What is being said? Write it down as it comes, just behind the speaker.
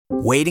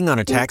Waiting on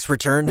a tax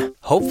return?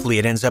 Hopefully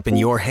it ends up in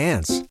your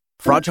hands.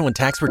 Fraudulent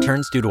tax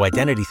returns due to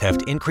identity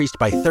theft increased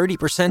by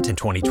 30% in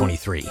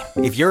 2023.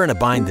 If you're in a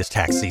bind this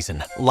tax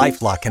season,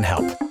 LifeLock can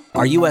help.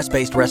 Our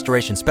U.S.-based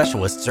restoration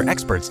specialists are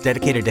experts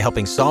dedicated to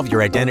helping solve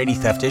your identity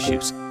theft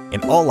issues.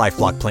 And all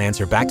LifeLock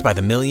plans are backed by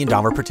the $1 Million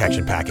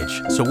Protection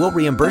Package. So we'll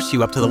reimburse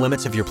you up to the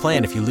limits of your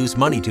plan if you lose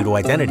money due to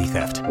identity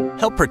theft.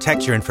 Help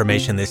protect your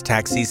information this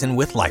tax season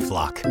with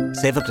LifeLock.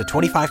 Save up to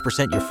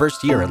 25% your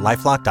first year at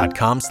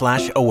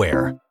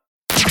LifeLock.com/aware.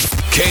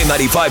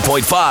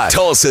 K95.5,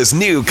 Tulsa's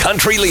new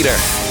country leader.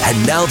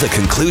 And now the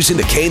conclusion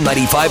to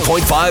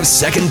K95.5's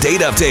second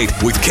date update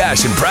with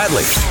Cash and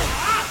Bradley.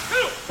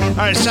 All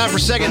right, it's time for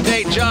second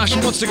date. Josh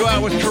wants to go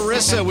out with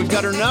Carissa. We've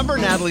got her number.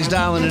 Natalie's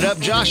dialing it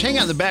up. Josh, hang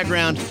out in the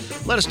background.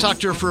 Let us talk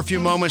to her for a few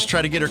moments,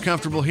 try to get her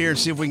comfortable here and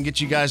see if we can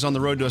get you guys on the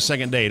road to a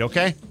second date,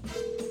 okay?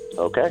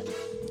 Okay.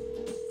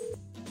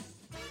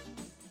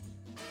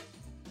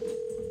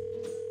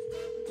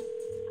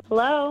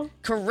 Hello?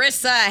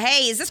 Carissa.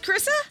 Hey, is this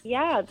Carissa?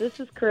 Yeah,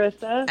 this is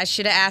Carissa. I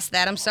should have asked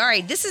that. I'm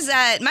sorry. This is,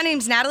 my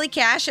name's Natalie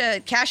Cash,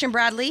 Cash and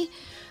Bradley.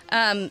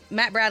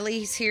 Matt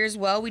Bradley's here as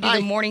well. We do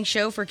the morning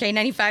show for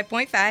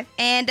K95.5.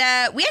 And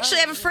we actually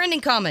have a friend in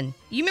common.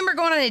 You remember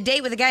going on a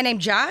date with a guy named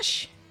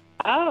Josh?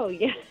 Oh,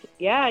 yeah.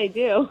 Yeah, I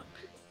do.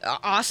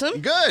 Awesome.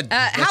 Good.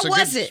 How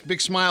was it?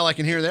 Big smile I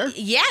can hear there.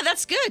 Yeah,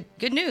 that's good.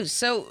 Good news.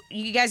 So,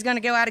 you guys going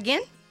to go out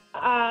again?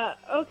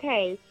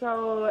 Okay,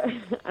 so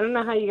I don't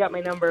know how you got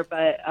my number,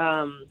 but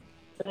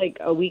like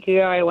a week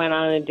ago I went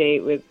on a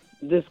date with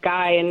this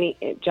guy and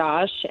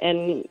Josh,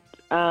 and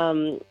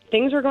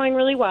things were going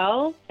really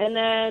well. And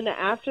then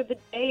after the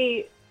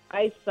date,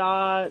 I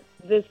saw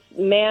this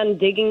man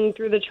digging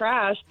through the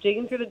trash,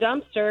 digging through the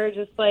dumpster,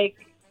 just like...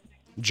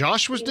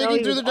 Josh was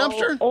digging through the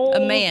dumpster? Old, a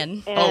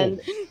man. And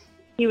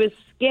he was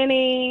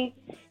skinny.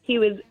 He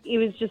was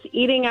just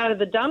eating out of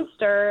the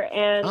dumpster,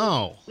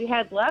 and we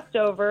had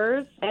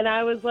leftovers, and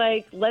I was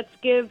like, let's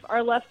give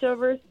our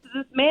leftovers to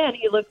this man.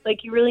 He looks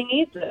like he really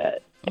needs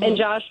it. And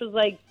Josh was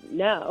like,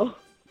 no.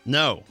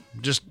 No.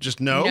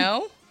 Just no?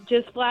 No?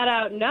 Just flat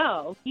out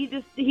no. He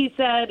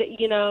said,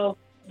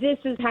 this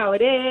is how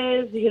it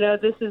is.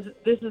 This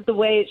is the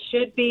way it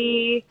should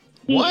be.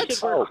 He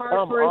should work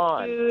hard for his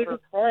food. For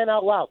crying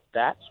out loud.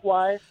 That's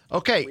why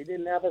we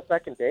didn't have a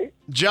second date?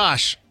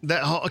 Josh,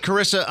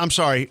 Carissa, I'm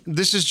sorry.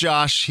 This is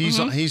Josh. He's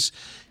on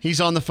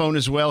the phone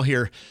as well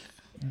here.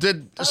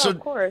 Of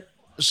course.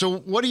 So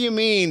what do you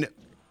mean?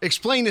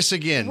 Explain this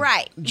again.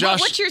 Right. Josh,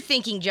 what's your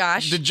thinking,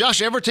 Josh? Did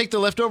Josh ever take the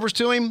leftovers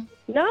to him?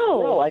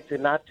 No, I did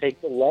not take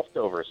the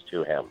leftovers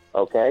to him,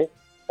 okay?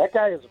 That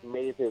guy has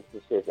made his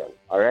decision,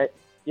 all right?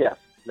 Yes,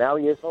 now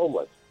he is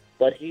homeless.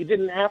 But he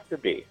didn't have to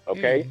be,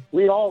 okay?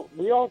 We all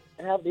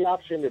have the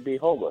option to be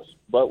homeless,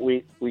 but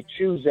we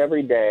choose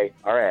every day,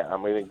 all right,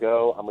 I'm going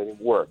to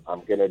work, I'm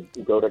going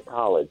to go to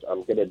college,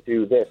 I'm going to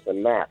do this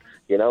and that.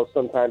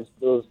 Sometimes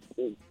those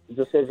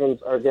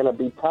decisions are going to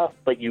be tough,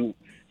 but you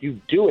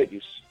do it, you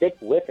stick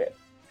with it.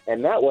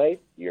 And that way,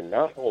 you're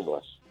not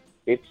homeless.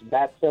 It's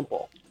that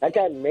simple. That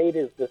guy made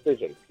his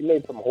decision. He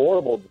made some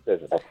horrible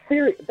decisions.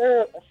 There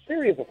are a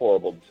series of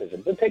horrible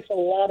decisions. It takes a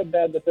lot of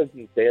bad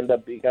decisions to end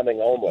up becoming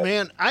homeless.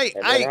 Man, Okay.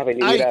 I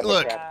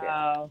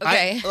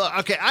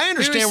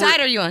understand. Whose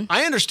side are you on?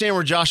 I understand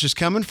where Josh is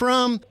coming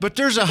from, but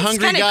there's a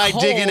hungry guy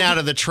digging out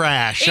of the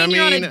trash. And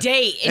you're on a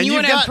date, and you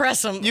want to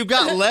impress him. You've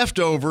got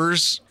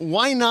leftovers.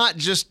 Why not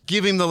just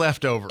give him the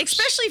leftovers?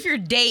 Especially if your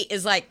date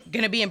is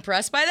going to be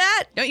impressed by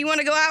that. Don't you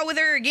want to go out with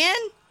her again?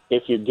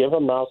 If you give a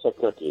mouse a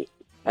cookie,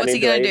 what's he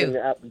going to do?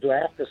 Do I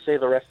have to say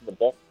the rest of the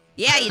book?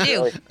 Yeah, you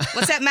do.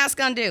 What's that mouse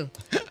going to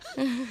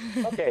do?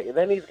 Okay,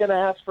 then he's going to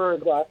ask for a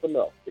glass of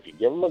milk. If you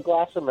give him a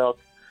glass of milk,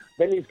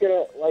 then he's going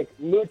to,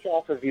 mooch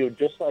off of you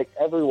just like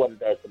everyone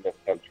does in this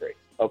country.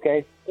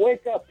 Okay?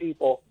 Wake up,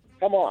 people.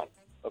 Come on.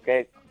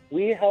 Okay?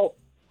 We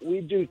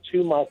do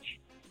too much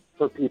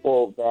for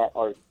people that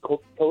are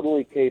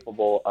totally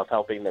capable of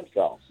helping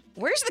themselves.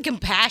 Where's the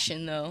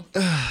compassion, though?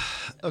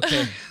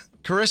 Okay.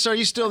 Carissa, are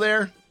you still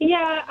there?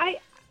 Yeah, I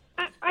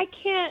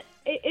can't.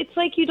 It's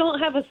like you don't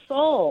have a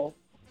soul.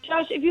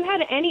 Josh, if you had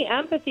any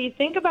empathy,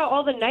 think about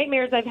all the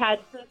nightmares I've had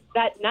since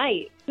that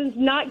night, since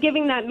not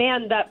giving that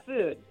man that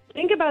food.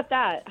 Think about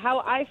that, how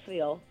I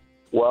feel.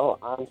 Well,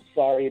 I'm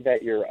sorry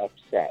that you're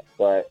upset,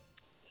 but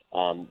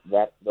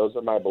those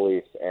are my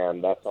beliefs,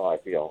 and that's how I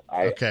feel.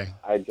 I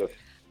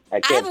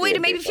have a way to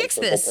maybe fix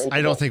this.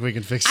 I don't think we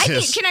can fix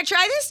this. Can I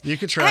try this? You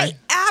can try. Hey,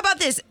 how about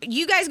this?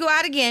 You guys go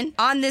out again.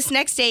 On this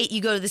next date,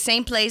 you go to the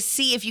same place,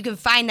 see if you can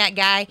find that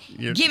guy,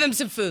 give him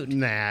some food.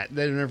 Nah,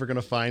 they're never going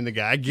to find the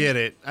guy. I get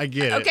it.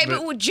 Okay,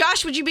 but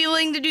Josh, would you be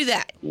willing to do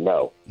that?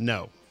 No.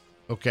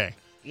 Okay.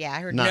 Yeah, I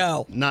heard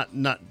no.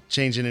 Not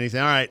changing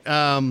anything. All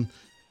right.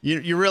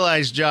 You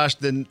realize, Josh,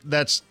 then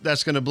that's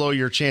going to blow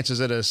your chances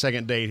at a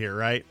second date here,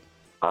 right?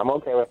 I'm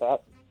okay with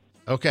that.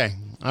 Okay.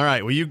 All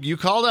right. Well, you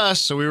called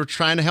us, so we were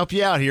trying to help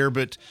you out here,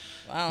 but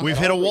we've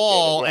hit a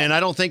wall, and I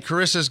don't think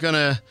Carissa's going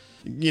to,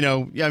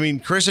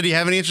 Carissa, do you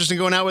have any interest in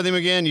going out with him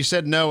again? You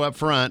said no up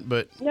front,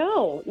 but...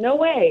 No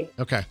way.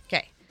 Okay.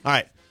 Okay. All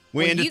right.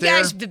 we end you it there.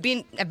 guys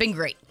have been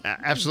great.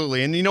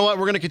 Absolutely. And you know what?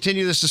 We're going to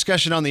continue this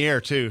discussion on the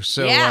air, too.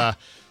 So, Yeah.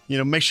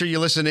 Make sure you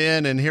listen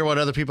in and hear what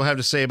other people have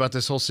to say about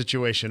this whole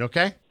situation,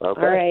 okay?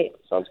 Okay. All right.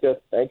 Sounds good.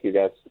 Thank you,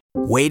 guys.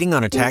 Waiting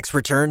on a tax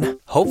return?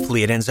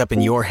 Hopefully it ends up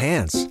in your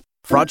hands.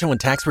 Fraudulent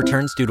tax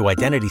returns due to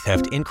identity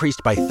theft increased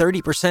by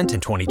 30%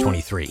 in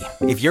 2023.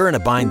 If you're in a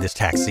bind this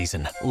tax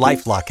season,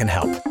 LifeLock can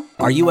help.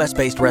 Our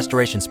U.S.-based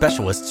restoration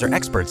specialists are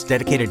experts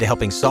dedicated to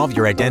helping solve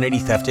your identity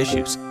theft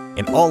issues.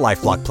 And all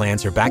LifeLock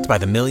plans are backed by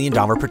the $1 Million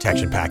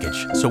Protection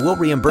Package. So we'll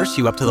reimburse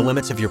you up to the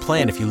limits of your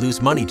plan if you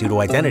lose money due to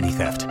identity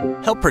theft.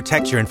 Help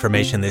protect your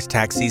information this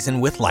tax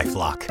season with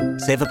LifeLock.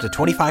 Save up to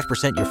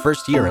 25% your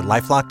first year at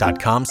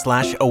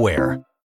LifeLock.com/aware.